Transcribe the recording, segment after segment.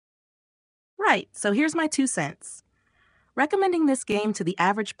Alright, so here's my 2 cents. Recommending this game to the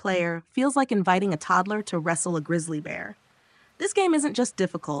average player feels like inviting a toddler to wrestle a grizzly bear. This game isn't just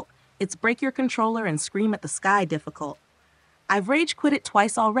difficult, it's break your controller and scream at the sky difficult. I've rage quit it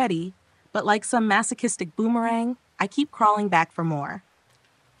twice already, but like some masochistic boomerang, I keep crawling back for more.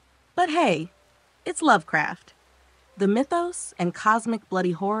 But hey, it's Lovecraft. The mythos and cosmic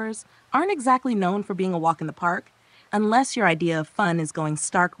bloody horrors aren't exactly known for being a walk in the park, unless your idea of fun is going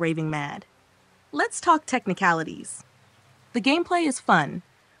stark raving mad. Let's talk technicalities. The gameplay is fun,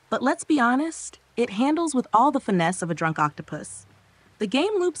 but let's be honest, it handles with all the finesse of a drunk octopus. The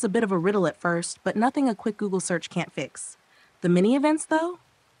game loops a bit of a riddle at first, but nothing a quick Google search can't fix. The mini-events, though?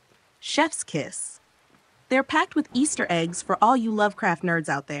 Chef's kiss. They're packed with Easter eggs for all you Lovecraft nerds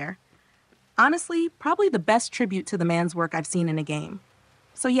out there. Honestly, probably the best tribute to the man's work I've seen in a game.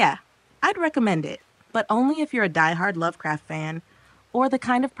 So yeah, I'd recommend it, but only if you're a diehard Lovecraft fan, or the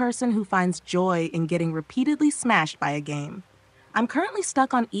kind of person who finds joy in getting repeatedly smashed by a game. I'm currently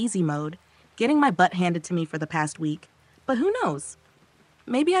stuck on easy mode, getting my butt handed to me for the past week, but who knows?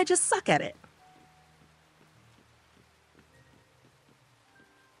 Maybe I just suck at it.